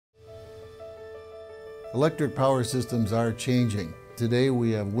Electric power systems are changing. Today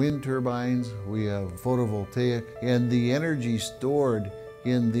we have wind turbines, we have photovoltaic, and the energy stored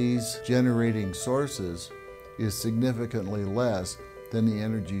in these generating sources is significantly less than the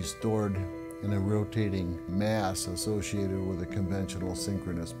energy stored in a rotating mass associated with a conventional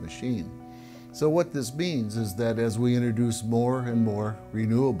synchronous machine. So what this means is that as we introduce more and more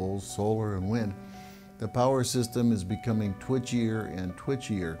renewables, solar and wind, the power system is becoming twitchier and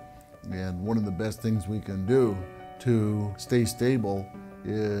twitchier. And one of the best things we can do to stay stable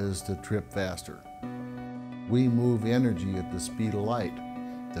is to trip faster. We move energy at the speed of light.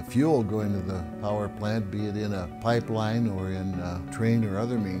 The fuel going to the power plant, be it in a pipeline or in a train or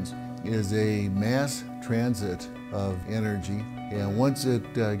other means, is a mass transit of energy. And once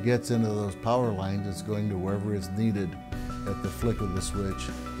it gets into those power lines, it's going to wherever it's needed at the flick of the switch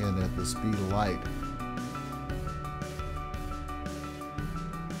and at the speed of light.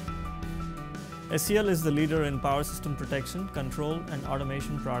 SEL is the leader in power system protection, control, and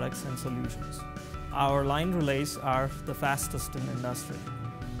automation products and solutions. Our line relays are the fastest in the industry.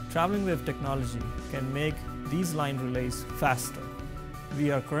 Traveling wave technology can make these line relays faster.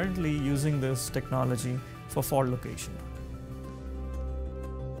 We are currently using this technology for fault location.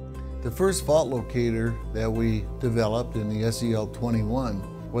 The first fault locator that we developed in the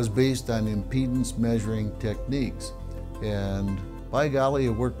SEL-21 was based on impedance measuring techniques, and by golly, it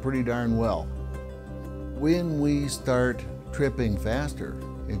worked pretty darn well. When we start tripping faster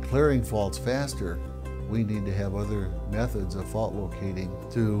and clearing faults faster, we need to have other methods of fault locating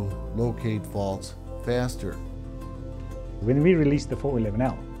to locate faults faster. When we released the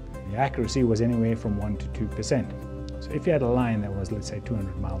 411L, the accuracy was anywhere from 1 to 2%. So if you had a line that was, let's say,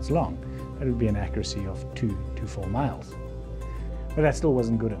 200 miles long, that would be an accuracy of 2 to 4 miles. But that still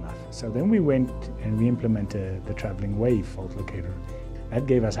wasn't good enough. So then we went and we implemented the traveling wave fault locator. That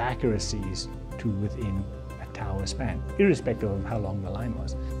gave us accuracies to within a tower span, irrespective of how long the line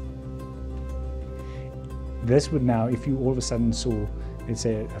was. This would now, if you all of a sudden saw, let's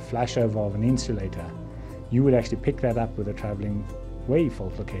say, a flashover of an insulator, you would actually pick that up with a traveling wave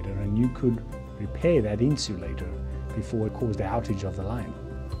fault locator and you could repair that insulator before it caused the outage of the line.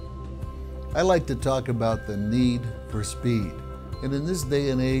 I like to talk about the need for speed. And in this day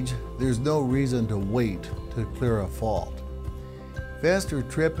and age, there's no reason to wait to clear a fault. Faster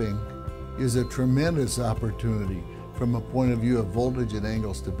tripping is a tremendous opportunity from a point of view of voltage and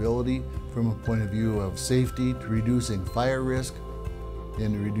angle stability, from a point of view of safety, to reducing fire risk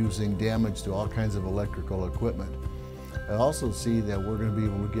and reducing damage to all kinds of electrical equipment. I also see that we're going to be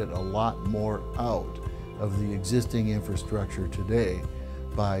able to get a lot more out of the existing infrastructure today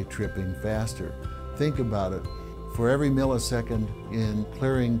by tripping faster. Think about it. For every millisecond in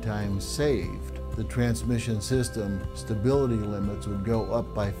clearing time saved, the transmission system stability limits would go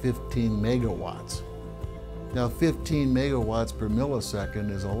up by 15 megawatts. Now 15 megawatts per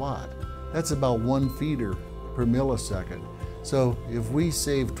millisecond is a lot. That's about 1 feeder per millisecond. So if we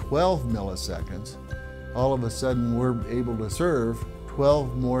save 12 milliseconds, all of a sudden we're able to serve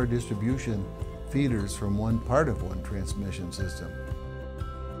 12 more distribution feeders from one part of one transmission system.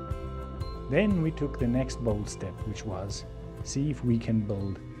 Then we took the next bold step, which was see if we can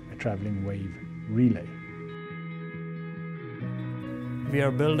build a traveling wave relay. We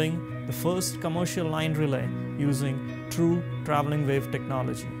are building the first commercial line relay using true traveling wave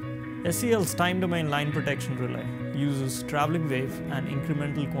technology. SEL's time domain line protection relay uses traveling wave and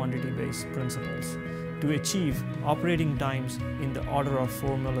incremental quantity-based principles to achieve operating times in the order of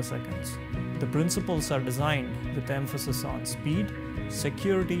 4 milliseconds. The principles are designed with emphasis on speed,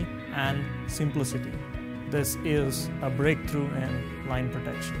 security, and simplicity. This is a breakthrough in line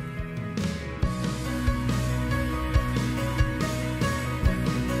protection.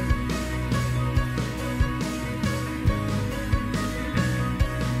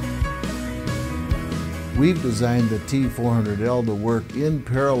 We've designed the T400L to work in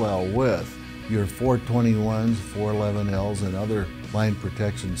parallel with your 421s, 411Ls, and other line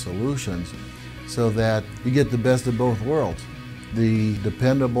protection solutions so that you get the best of both worlds. The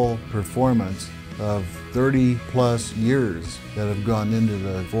dependable performance of 30 plus years that have gone into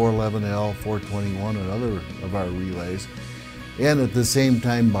the 411L, 421, and other of our relays. And at the same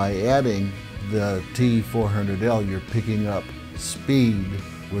time, by adding the T400L, you're picking up speed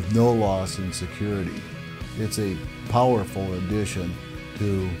with no loss in security. It's a powerful addition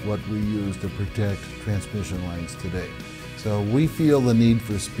to what we use to protect transmission lines today. So we feel the need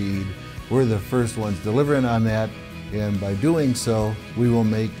for speed. We're the first ones delivering on that, and by doing so, we will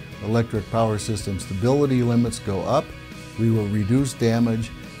make electric power system stability limits go up, we will reduce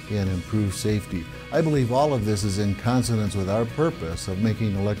damage, and improve safety. I believe all of this is in consonance with our purpose of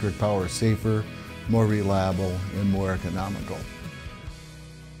making electric power safer, more reliable, and more economical.